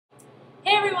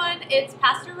everyone, it's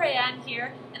Pastor Rayanne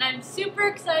here, and I'm super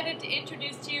excited to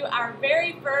introduce to you our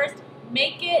very first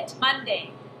Make It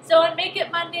Monday. So on Make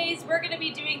It Mondays, we're going to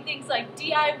be doing things like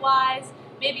DIYs,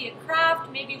 maybe a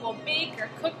craft, maybe we'll bake or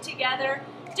cook together,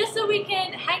 just so we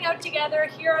can hang out together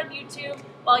here on YouTube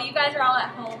while you guys are all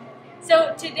at home.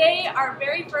 So today, our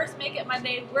very first Make It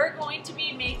Monday, we're going to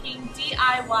be making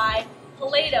DIY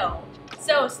Play-Doh.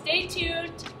 So stay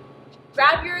tuned,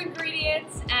 grab your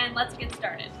ingredients, and let's get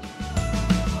started.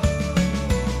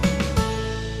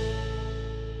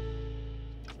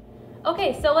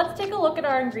 Okay, so let's take a look at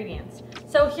our ingredients.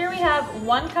 So here we have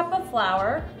 1 cup of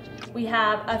flour, we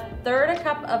have 1/3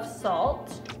 cup of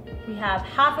salt, we have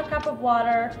 1/2 cup of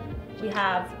water, we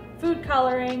have food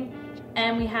coloring,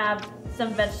 and we have some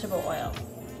vegetable oil.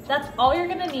 That's all you're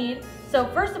gonna need. So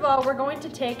first of all, we're going to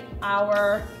take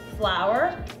our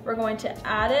flour, we're going to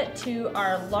add it to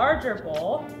our larger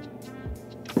bowl,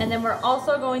 and then we're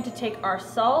also going to take our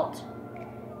salt,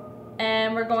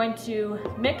 and we're going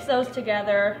to mix those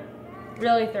together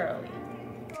really thoroughly.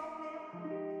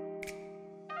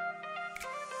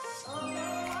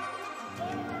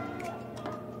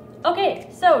 Okay,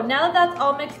 so now that that's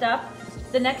all mixed up,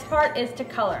 the next part is to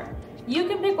color. You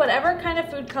can pick whatever kind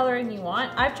of food coloring you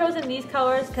want. I've chosen these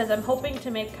colors because I'm hoping to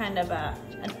make kind of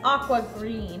an aqua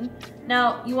green.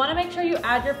 Now, you want to make sure you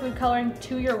add your food coloring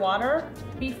to your water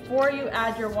before you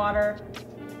add your water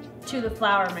to the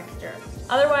flour mixture.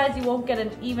 Otherwise, you won't get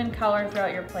an even color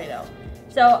throughout your Play-Doh.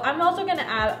 So I'm also going to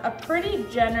add a pretty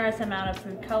generous amount of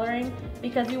food coloring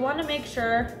because you want to make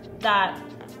sure that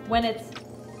when it's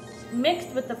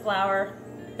mixed with the flour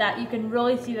that you can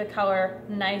really see the color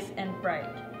nice and bright.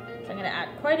 So I'm going to add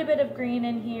quite a bit of green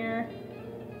in here,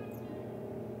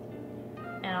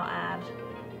 and I'll add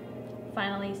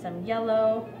finally some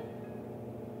yellow.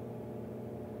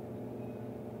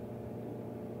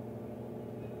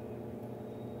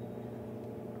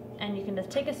 And you can just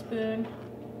take a spoon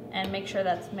and make sure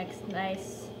that's mixed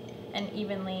nice and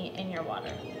evenly in your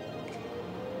water.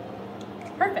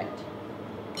 Perfect.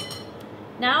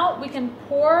 Now we can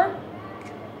pour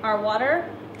our water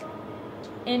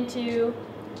into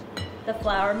the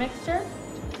flour mixture.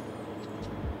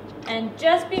 And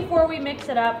just before we mix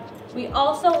it up, we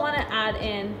also want to add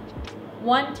in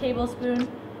 1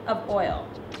 tablespoon of oil.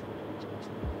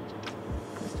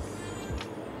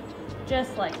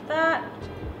 Just like that.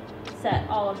 Set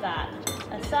all of that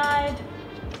aside,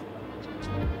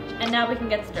 and now we can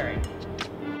get stirring.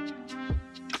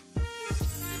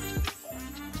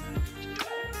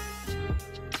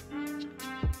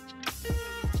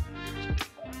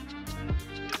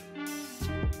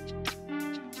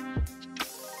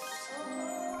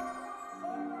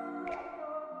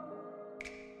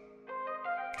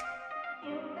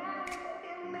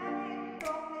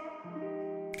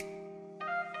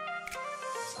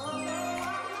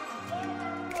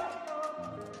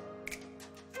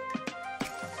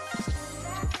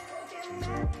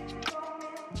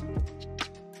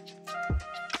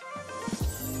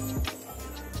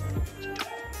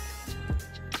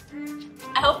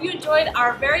 I hope you enjoyed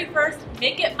our very first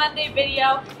Make It Monday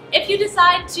video. If you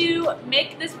decide to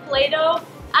make this Play-Doh,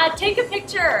 take a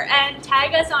picture and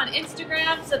tag us on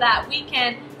Instagram so that we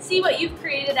can see what you've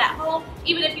created at home,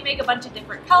 even if you make a bunch of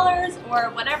different colors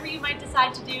or whatever you might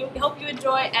decide to do. We hope you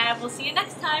enjoy, and we'll see you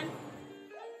next time.